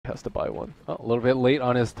has to buy one. A little bit late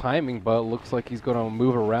on his timing, but looks like he's going to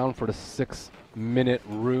move around for the 6-minute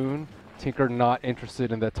rune. Tinker not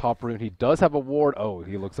interested in that top rune. He does have a ward. Oh,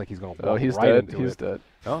 he looks like he's going to walk he's right dead. into He's it. dead.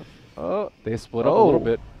 Oh, they split up a little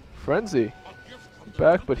bit. Frenzy.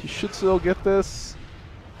 Back, but he should still get this.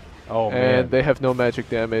 Oh, and man. they have no magic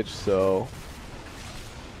damage, so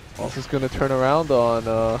this is going to turn around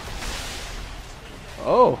on...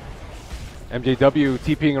 MJW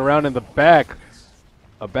TPing around in the back.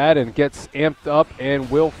 Abaddon gets amped up and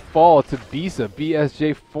will fall to Bisa.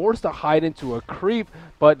 BSJ forced to hide into a creep,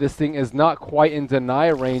 but this thing is not quite in deny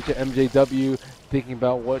range. MJW thinking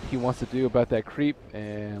about what he wants to do about that creep,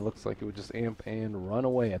 and looks like it would just amp and run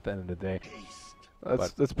away at the end of the day.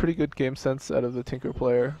 That's pretty good game sense out of the Tinker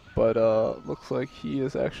player, but looks like he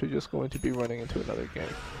is actually just going to be running into another game.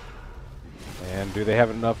 And do they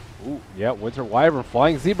have enough? Ooh, yeah, Winter Wyvern,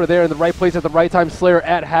 Flying Zebra there in the right place at the right time. Slayer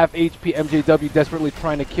at half HP. MJW desperately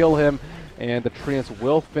trying to kill him, and the Treants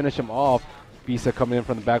will finish him off. Bisa coming in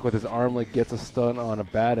from the back with his armlet, gets a stun on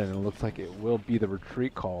Abaddon, and it looks like it will be the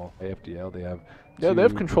retreat call. AFDL, they have they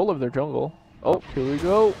have control of their jungle. Oh, here we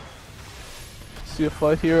go. See a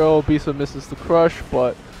fight here. Oh, Bisa misses the crush,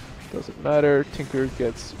 but doesn't matter. Tinker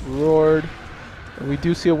gets roared. And we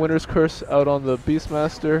do see a Winter's Curse out on the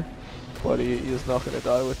Beastmaster, but he is not going to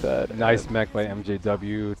die with that. Nice mech by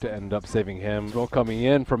MJW to end up saving him. Smoke coming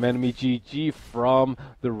in from enemy GG from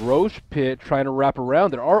the Roche pit, trying to wrap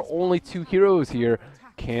around. There are only 2 heroes here.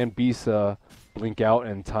 Can Bisa blink out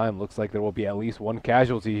in time? Looks like there will be at least 1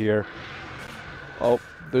 casualty here. Oh,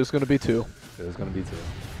 there's going to be 2. There's going to be 2.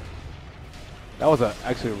 That was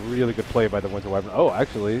actually a really good play by the Winter Wyvern. Oh,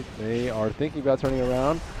 actually, they are thinking about turning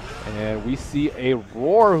around. And we see a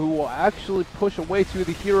Roar who will actually push away 2 of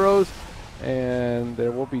the heroes. And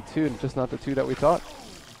there will be 2, just not the 2 that we thought.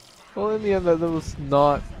 Well, in the end, that was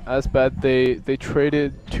not as bad. They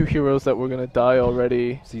traded 2 heroes that were going to die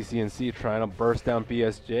already. CCNC trying to burst down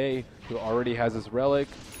BSJ, who already has his relic,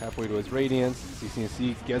 halfway to his Radiance.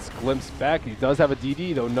 CCNC gets glimpsed back. He does have a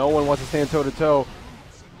DD, though no one wants to stand toe-to-toe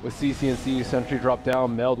with CCNC. Sentry drop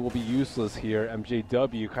down, Meld will be useless here.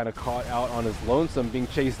 MJW kind of caught out on his lonesome, being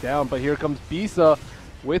chased down, but here comes Bisa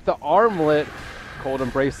with the armlet. Cold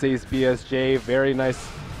Embrace saves BSJ. Very nice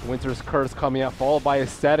Winter's Curse coming out, followed by a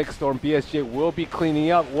Static Storm. BSJ will be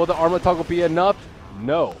cleaning up. Will the armlet toggle be enough?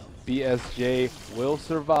 No. BSJ will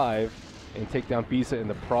survive and take down Bisa in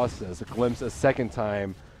the process. A glimpse a second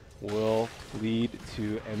time will lead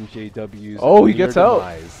to MJW's he gets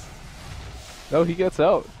demise. Out. No, he gets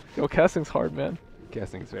out. Yo, casting's hard, man.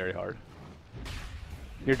 Casting's very hard.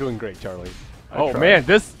 You're doing great, Charlie. Oh man,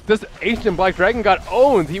 this Ancient Black Dragon got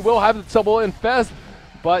owned. He will have the double infest,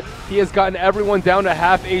 but he has gotten everyone down to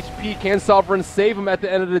half HP. Can Sovereign save him at the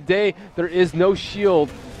end of the day? There is no shield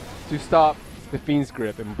to stop the Fiend's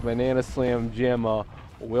Grip, and Banana Slam Jamma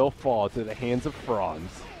will fall to the hands of Franz.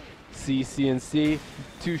 CCNC,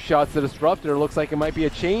 2 shots to Disruptor. Looks like it might be a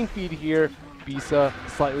chain feed here. Bisa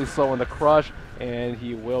slightly slow on the crush, and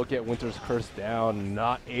he will get Winter's Curse down.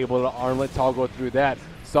 Not able to armlet toggle through that.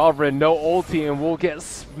 Sovereign, no ulti, and will get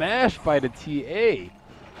smashed by the TA.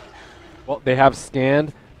 Well, they have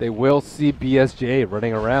scanned. They will see BSJ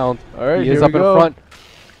running around. All right, he is up in front.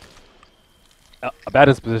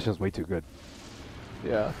 Abaddon's position is way too good.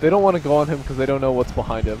 Yeah, they don't want to go on him because they don't know what's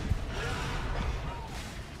behind him.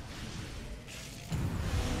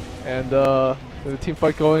 And the team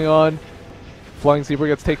fight going on. Flying Zebra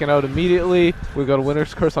gets taken out immediately. We've got a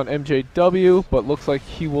Winter's Curse on MJW, but looks like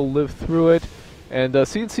he will live through it. And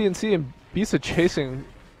CNC and Bisa chasing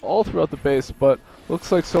all throughout the base, but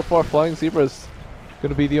looks like so far Flying Zebra is going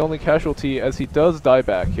to be the only casualty as he does die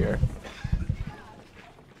back here.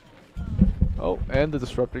 Oh, and the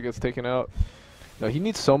Disruptor gets taken out. Now he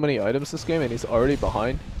needs so many items this game, and he's already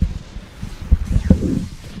behind.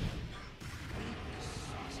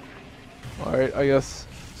 Alright, I guess.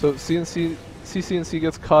 So CCNC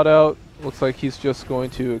gets caught out. Looks like he's just going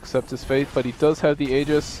to accept his fate, but he does have the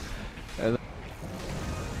Aegis. And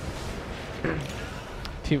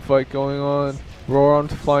team fight going on. Roar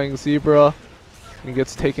onto Flying Zebra. And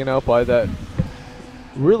gets taken out by that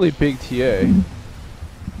really big TA.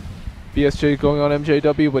 BSJ going on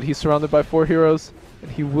MJW, but he's surrounded by 4 heroes. And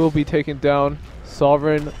he will be taken down.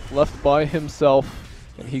 Sovereign left by himself.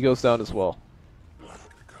 And he goes down as well.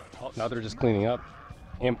 Oh, now they're just cleaning up.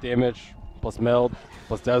 Amp damage, plus Meld,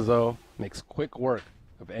 plus Dezo. Makes quick work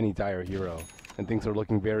of any dire hero. And things are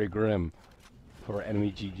looking very grim for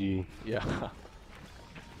enemy GG. Yeah.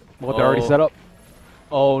 Well, they're already set up.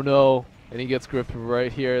 Oh no. And he gets gripped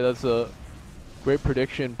right here. That's a great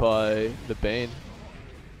prediction by the Bane.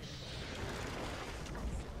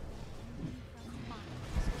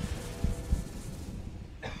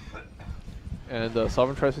 And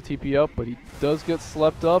Sovereign tries to TP up, but he does get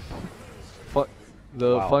slept up.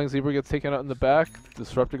 The Flying Zebra gets taken out in the back.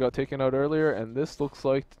 Disruptor got taken out earlier, and this looks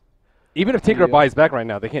like... Even if Tinker buys back right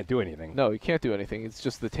now, they can't do anything. No, he can't do anything. It's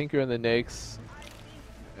just the Tinker and the Nakes.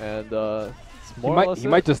 And it's more or less he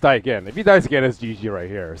might just die again. If he dies again, it's GG right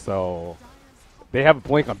here. So they have a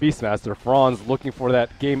blink on Beastmaster. Franz looking for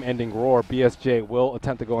that game-ending roar. BSJ will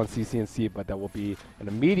attempt to go on CCNC, but that will be an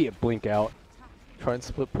immediate blink out. Try and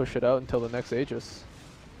split push it out until the next Aegis.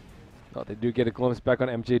 Oh, they do get a glimpse back on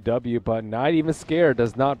MJW, but not even scared.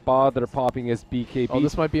 Does not bother popping his BKB. Oh,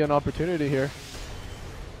 this might be an opportunity here.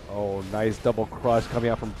 Oh, nice double crush coming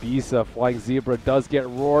out from Bisa. Flying Zebra does get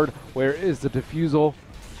roared. Where is the defusal?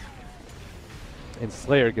 And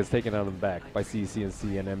Slayer gets taken out of the back by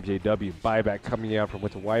CCNC and MJW. Buyback coming out from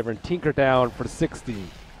Winter Wyvern. Tinker down for 60.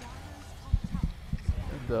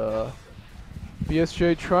 And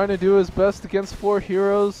BSJ trying to do his best against 4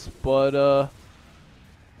 heroes, but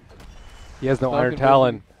he has no Iron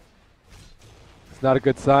Talon. It's not a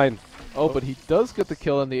good sign. Oh, but he does get the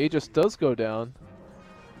kill, and the Aegis does go down.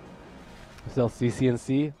 Still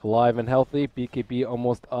CCNC alive and healthy. BKB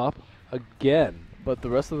almost up again. But the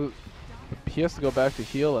rest of the... He has to go back to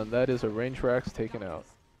heal, and that is a range Rax taken out.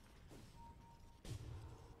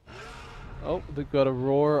 Oh, they've got a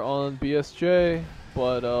roar on BSJ,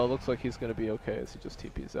 but looks like he's going to be okay as he just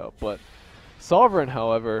TPs out. But Sovereign,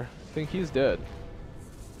 however, I think he's dead.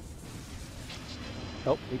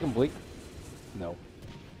 Oh, he can blink. No.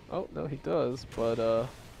 Oh, no, he does, but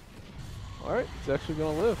alright, he's actually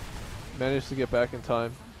going to live. Managed to get back in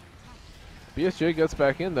time. BSJ gets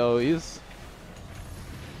back in, though. He's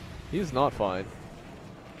not fine.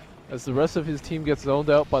 As the rest of his team gets zoned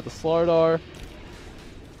out by the Slardar.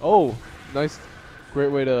 Oh, nice.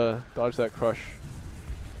 Great way to dodge that crush.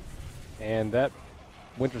 And that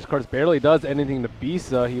Winter's Curse barely does anything to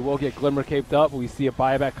Bisa. He will get Glimmer caped up. We see a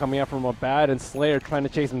buyback coming out from a bad, and Slayer trying to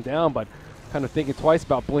chase him down, but kind of thinking twice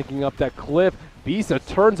about blinking up that cliff. Bisa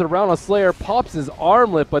turns around on Slayer, pops his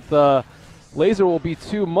armlet, but the laser will be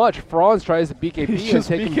too much. Franz tries to BKB and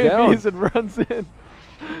take him down. And runs in.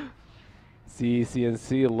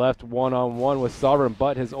 CCNC left one-on-one with Sovereign,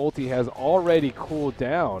 but his ulti has already cooled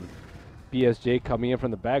down. BSJ coming in from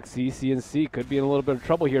the back. CCNC could be in a little bit of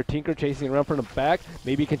trouble here. Tinker chasing around from the back.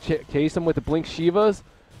 Maybe he can chase him with the Blink Shivas.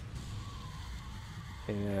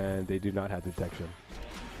 And they do not have detection.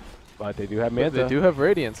 But they do have Manta. They do have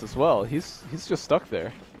Radiance as well. He's just stuck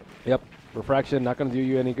there. Yep. Refraction not going to do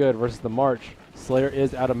you any good versus the March. Slayer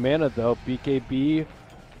is out of mana though. BKB.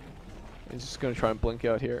 He's just going to try and blink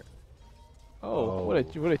out here. Oh, what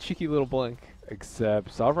a cheeky little blink. Except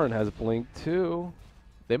Sovereign has blink too.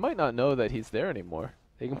 They might not know that he's there anymore.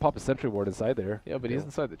 They can pop a Sentry Ward inside there. Yeah, but he's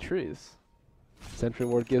inside the trees. Sentry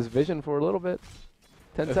Ward gives vision for a little bit.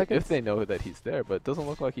 10 seconds. If they know that he's there, but it doesn't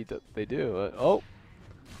look like they do. Oh.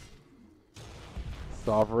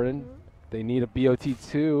 Sovereign. They need a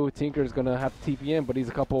BOT2. Tinker's going to have to TP in, but he's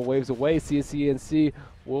a couple of waves away. CCNC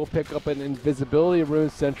will pick up an invisibility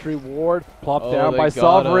rune. Sentry Ward plopped down by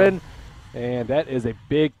Sovereign. And that is a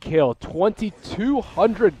big kill.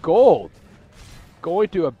 2,200 gold. Going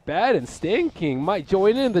to a bad, and Stan King might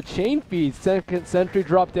join in the chain feed. Second Sentry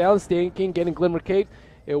drop down. Stan King getting Glimmer Cape.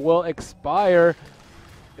 It will expire.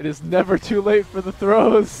 It is never too late for the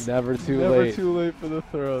throws. Never too late. Never too late for the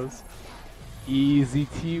throws. Easy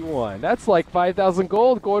T1. That's like 5,000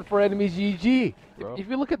 gold going for enemy GG. If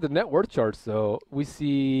you look at the net worth charts, though, we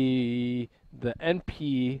see the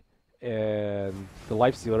NP and the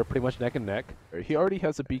Life Stealer pretty much neck and neck. He already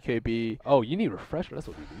has a BKB. Oh, you need Refresher. That's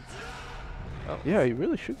what he needs. Oh. Yeah, he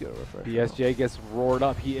really should get a Refresher. BSJ gets roared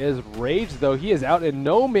up. He is raged, though. He is out in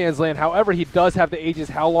no man's land. However, he does have the Aegis.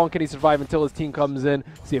 How long can he survive until his team comes in?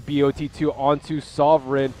 See a BOT2 onto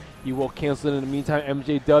Sovereign. He will cancel it in the meantime.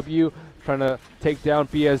 MJW trying to take down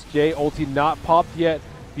BSJ. Ulti not popped yet.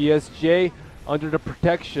 BSJ, under the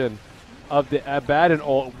protection of the Abaddon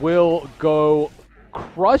ult, will go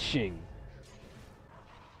crushing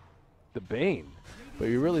the Bane. But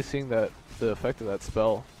you're really seeing the effect of that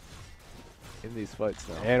spell in these fights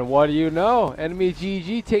now. And what do you know? Enemy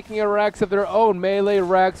GG taking a Rax of their own. Melee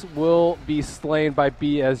Rax will be slain by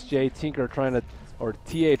BSJ. Tinker trying to, or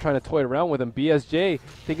TA trying to toy around with him. BSJ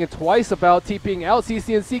thinking twice about TPing out.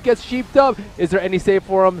 CCNC gets sheeped up. Is there any save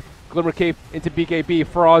for him? Glimmer Cape into BKB.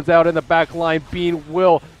 Franz out in the back line. Bean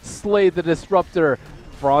will slay the Disruptor.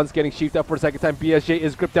 Franz getting sheeped up for a second time. BSJ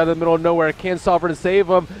is gripped out in the middle of nowhere. Can Sovereign save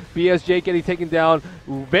him? BSJ getting taken down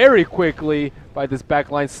very quickly by this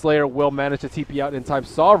backline. Slayer will manage to TP out in time.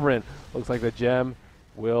 Sovereign looks like the gem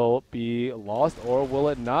will be lost, or will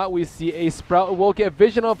it not? We see a Sprout. We'll get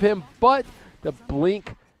vision of him, but the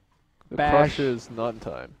blink The bash. crush is not in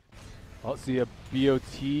time. I'll see a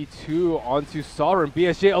BOT2 onto Sovereign.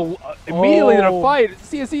 BSJ immediately in a fight.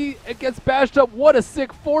 CSE gets bashed up. What a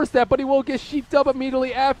sick force that, but he will get sheeped up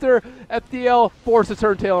immediately after. FDL forced to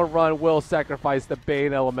turn tail and run. Will sacrifice the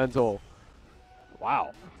Bane Elemental.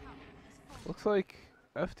 Wow. Looks like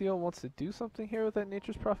FDL wants to do something here with that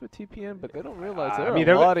Nature's Prophet TPN, but they don't realize there are a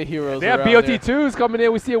a lot of heroes They have around BOT2s coming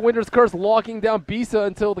in. We see a Winter's Curse locking down Bisa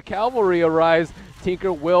until the cavalry arrives.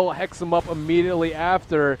 Tinker will hex him up immediately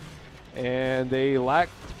after. And they lack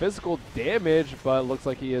physical damage, but looks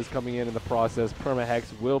like he is coming in the process.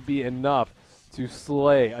 Permahex will be enough to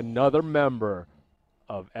slay another member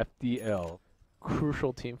of FDL.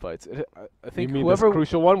 Crucial team fights. I think You mean whoever this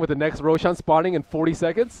crucial one with the next Roshan spawning in 40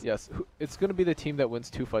 seconds? Yes, it's going to be the team that wins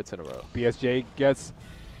 2 fights in a row. BSJ gets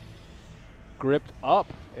gripped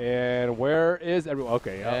up, and where is everyone?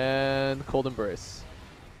 Okay, yeah. And Cold Embrace.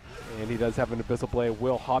 And he does have an Abyssal Blade.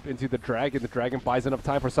 Will hop into the Dragon. The Dragon buys enough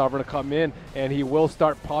time for Sovereign to come in, and he will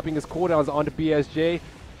start popping his cooldowns onto BSJ.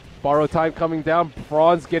 Borrow time coming down.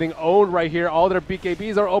 Franz getting owned right here. All their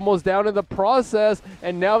BKBs are almost down in the process,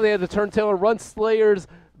 and now they have to turn tail and run. Slayers.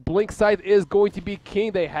 Blink Scythe is going to be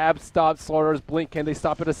king. They have stopped Slaughter's Blink. Can they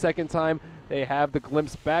stop it a second time? They have the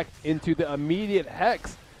glimpse back into the immediate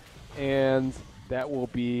Hex, and that will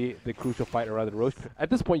be the crucial fight around the Roche. At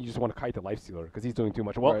this point, you just want to kite the Lifestealer because he's doing too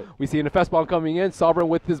much. Well, we see an Infest Bomb coming in. Sovereign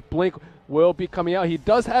with his Blink will be coming out. He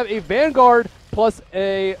does have a Vanguard plus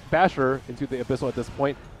a Basher into the Abyssal at this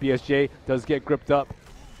point. BSJ does get gripped up,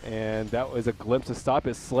 and that was a glimpse to stop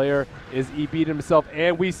it. Slayer is EB'd himself,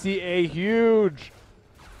 and we see a huge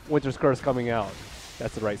Winter's Curse coming out.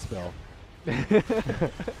 That's the right spell.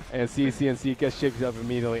 And CCNC gets shaped up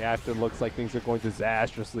immediately after. Looks like things are going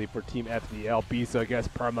disastrously for Team FDL. Bisa gets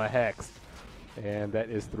perma-hexed, and that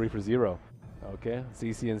is 3 for 0. Okay,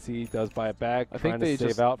 CCNC does buy it back. I think they they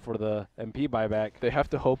save out for the MP buyback. They have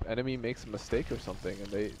to hope enemy makes a mistake or something,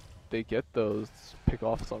 and they get those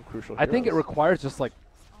pick-offs on crucial I think it heroes. requires just like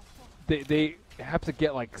they have to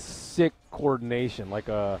get like sick coordination. Like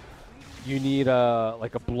you need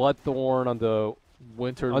like a Bloodthorn on the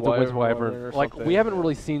Winter Wyvern. Like, something. we haven't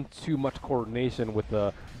really seen too much coordination with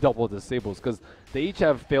the double disables because they each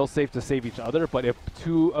have fail-safe to save each other, but if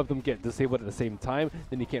 2 of them get disabled at the same time,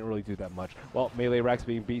 then you can't really do that much. Well, Melee Rax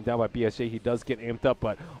being beaten down by BSJ, he does get amped up,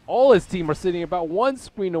 but all his team are sitting about 1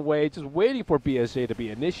 screen away, just waiting for BSJ to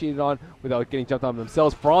be initiated on without getting jumped on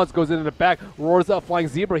themselves. Franz goes into the back, roars up Flying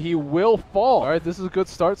Zebra. He will fall. All right, this is a good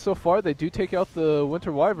start so far. They do take out the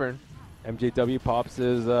Winter Wyvern. MJW pops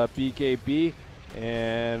his BKB.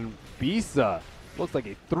 And Bisa looks like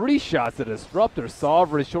a 3 shots to Disruptor.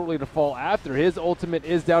 Sovereign shortly to fall after. His ultimate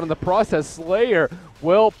is down in the process. Slayer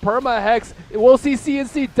will perma-hex. Will see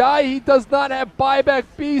CNC die. He does not have buyback.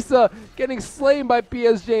 Bisa getting slain by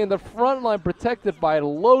BSJ in the front line, protected by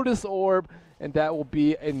Lotus Orb. And that will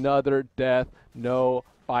be another death. No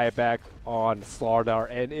buyback on Slardar,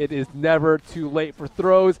 and it is never too late for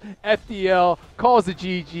throws. FDL calls a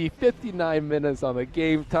GG. 59 minutes on the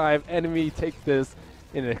game time. Enemy take this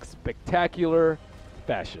in a spectacular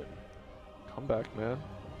fashion. Comeback, man.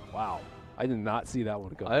 Wow. I did not see that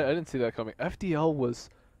one go. I didn't see that coming. FDL was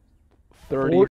 30